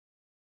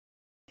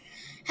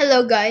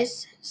Hello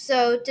guys,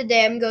 so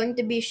today I'm going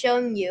to be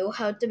showing you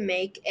how to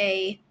make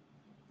a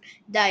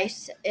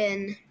dice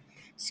in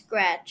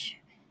Scratch.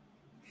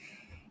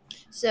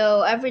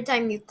 So every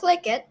time you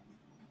click it,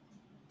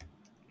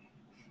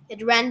 it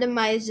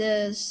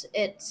randomizes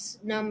its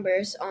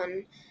numbers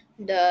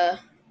the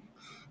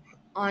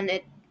on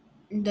it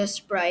the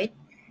sprite.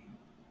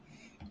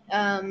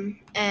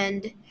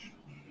 And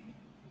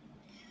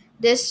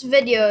this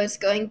video is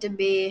going to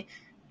be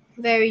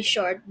very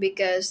short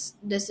because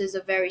this is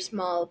a very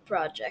small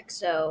project.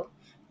 So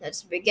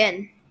let's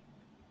begin.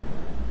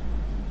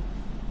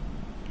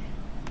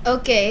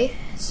 Okay,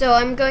 so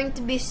I'm going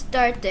to be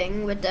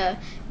starting with the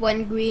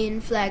one green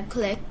flag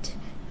clicked,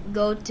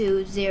 go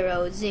to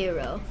 0,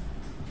 0.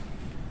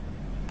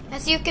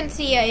 As you can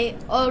see, I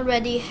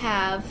already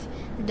have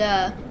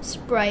the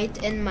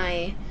sprite in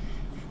my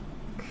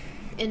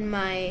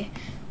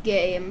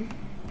game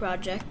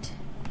project.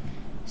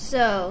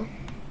 So,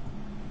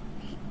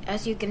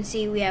 as you can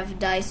see, we have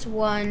dice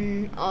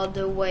 1 all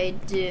the way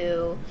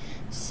to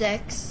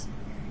 6.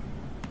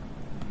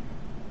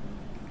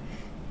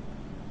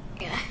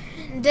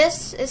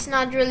 This is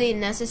not really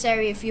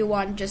necessary if you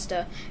want just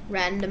a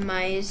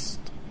randomized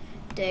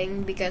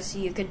thing, because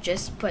you could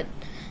just put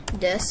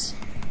this.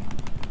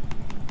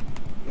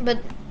 But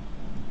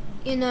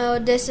you know,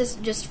 this is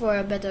just for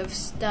a bit of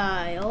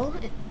style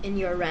in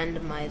your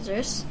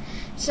randomizers.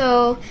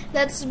 So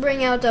let's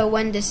bring out a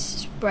when this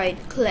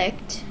sprite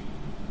clicked,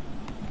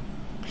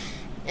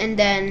 and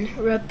then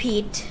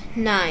repeat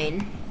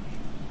 9.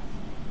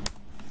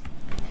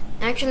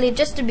 Actually,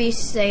 just to be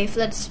safe,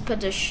 let's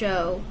put a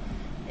show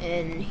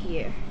in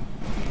here.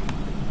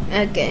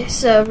 Okay,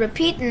 so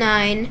repeat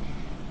 9,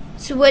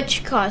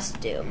 switch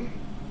costume.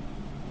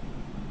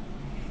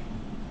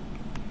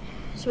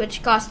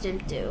 Switch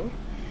costume to,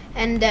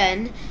 and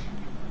then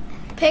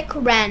pick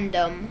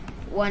random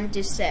 1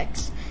 to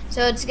 6.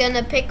 So it's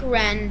gonna pick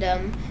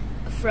random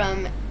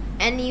from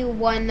any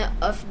one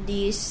of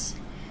these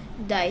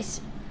dice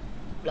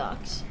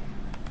blocks.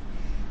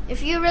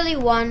 If you really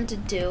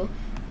wanted to,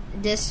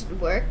 this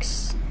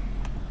works.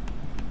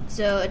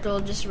 So it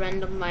will just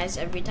randomize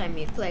every time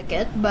you click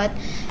it, but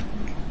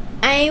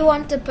I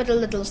want to put a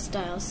little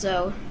style,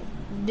 so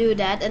do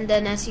that. And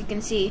then as you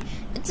can see,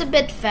 it's a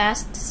bit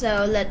fast,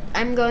 so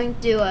I'm going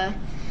to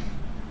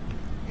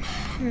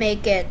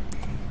make it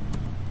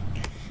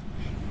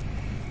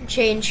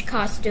change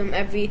costume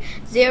every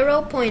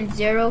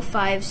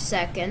 0.05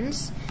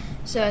 seconds.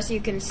 So as you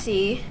can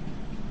see,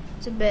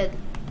 it's a bit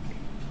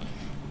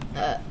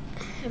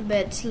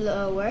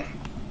slower.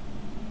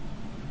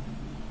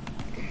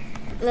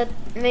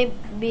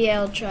 Maybe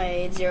I'll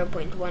try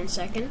 0.1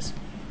 seconds.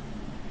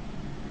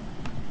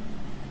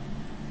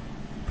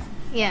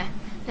 Yeah,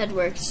 that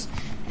works.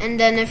 And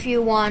then if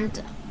you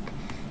want,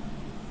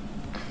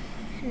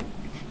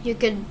 you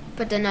could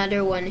put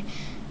another one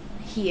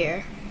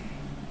here,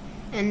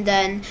 and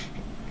then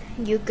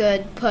you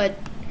could put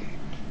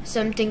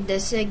something to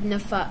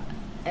signify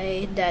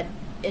that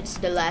it's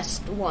the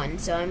last one.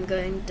 So I'm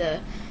going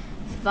to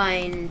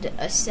find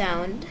a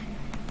sound.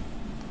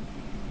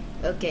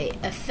 Okay,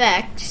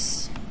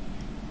 effects.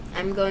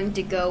 I'm going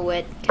to go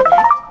with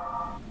connect.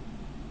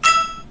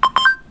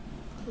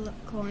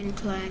 Coin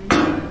clang.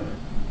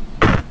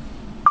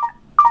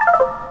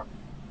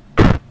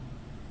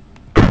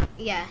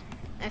 Yeah,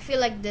 I feel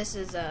like this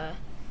is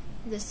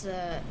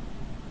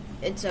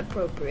it's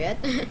appropriate.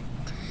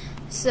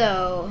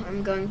 So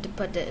I'm going to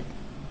put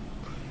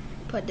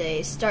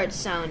a start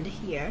sound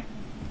here.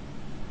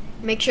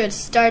 Make sure it's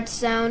start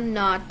sound,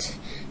 not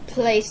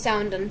play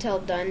sound until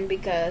done,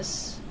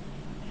 because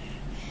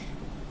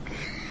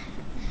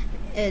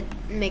it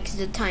makes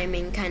the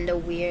timing kind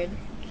of weird.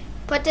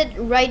 Put it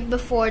right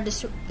before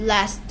the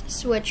last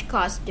switch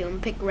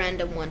costume, pick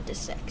random 1 to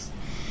 6.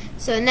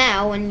 So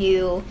now when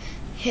you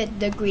hit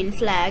the green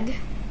flag,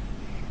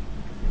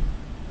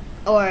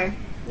 or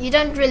you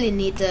don't really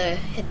need to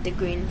hit the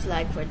green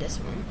flag for this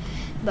one,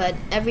 but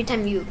every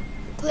time you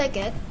click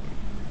it,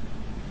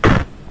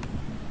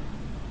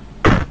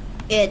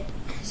 it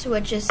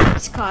switches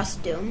its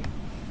costume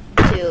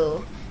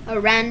to a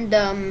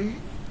random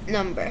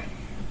number.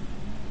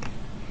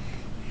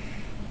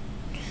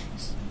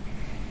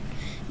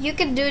 You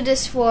could do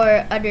this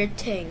for other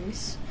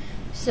things.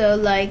 So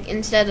like,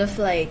 instead of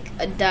like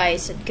a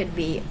dice, it could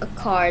be a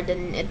card,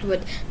 and it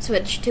would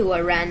switch to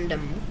a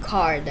random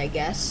card, I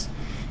guess.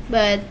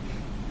 But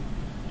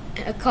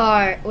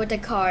with a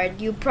card,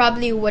 you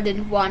probably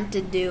wouldn't want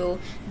to do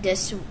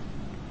this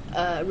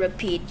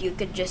repeat. You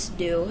could just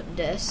do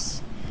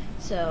this.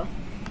 So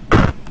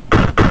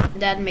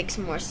that makes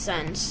more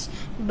sense.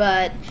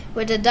 But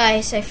with a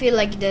dice, I feel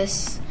like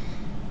this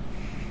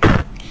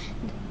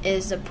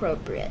is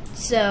appropriate.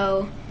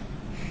 So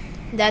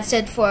that's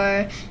it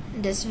for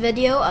this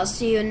video. I'll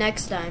see you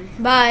next time.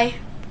 Bye.